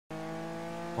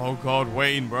Oh God,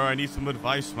 Wayne, bro, I need some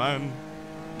advice, man.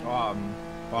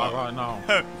 Right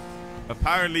now.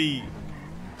 Apparently,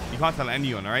 you can't tell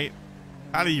anyone, right?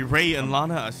 Apparently, Ray and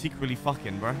Lana are secretly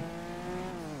fucking, bro.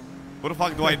 What the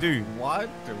fuck do I do? What?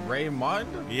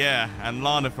 Raymond? Yeah, and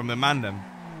Lana from the Mandem.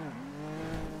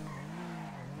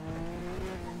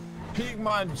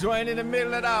 Pigman join in the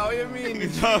middle of that. What you mean? The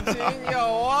cheating? Yo,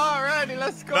 alrighty,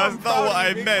 let's go. That's not what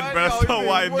I meant, bro. That's not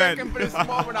what I meant. Working for this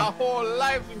moment our whole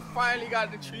life. We finally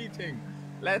got the treating.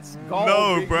 Let's go.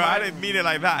 No, bro, I didn't mean it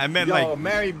like that. I meant like.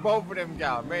 Marry both of them,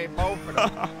 gal. Marry both of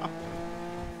them.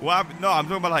 What? No, I'm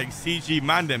talking about like CG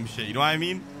Mandem shit. You know what I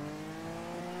mean?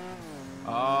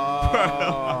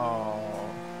 Oh.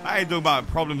 I ain't talking about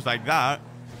problems like that.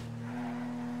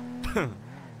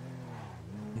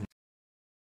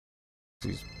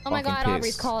 Oh my God,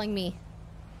 Aubrey's calling me.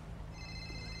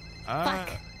 Fuck.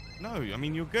 No, I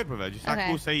mean, you're good with her. Just okay.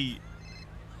 Cool say.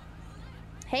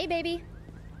 Hey, baby.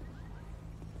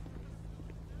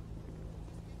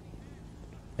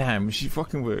 Damn, she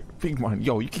fucking with Big Man.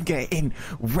 Yo, you can get in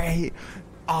Ray,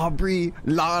 Aubrey,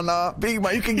 Lana. Big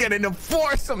Man, you can get in the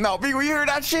foursome now. Big Man, you hear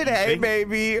that shit? Hey,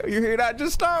 baby. You hear that?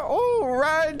 Just start. Oh,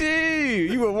 righty.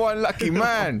 You were one lucky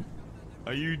man.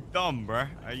 Are you dumb, bruh?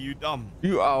 Are you dumb?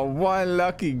 You are one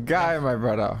lucky guy, my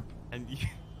brother. And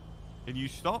you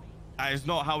stop? That is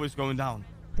not how it's going down.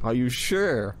 Are you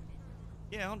sure?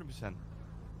 Yeah, 100%.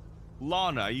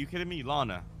 Lana, are you kidding me?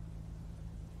 Lana.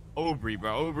 Aubrey,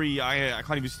 bro. Aubrey, I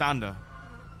can't even stand her.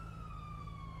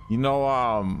 You know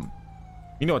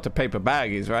what the paper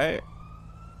bag is, right?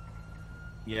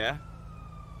 Yeah.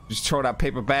 Just throw that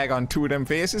paper bag on two of them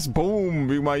faces. Boom,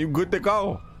 Big Man, you good to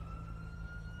go.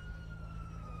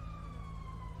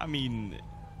 I mean,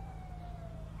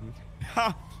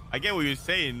 I get what you're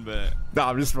saying, but...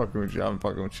 Nah, I'm just fucking with you. I'm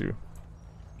fucking with you.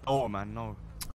 Oh, man, no.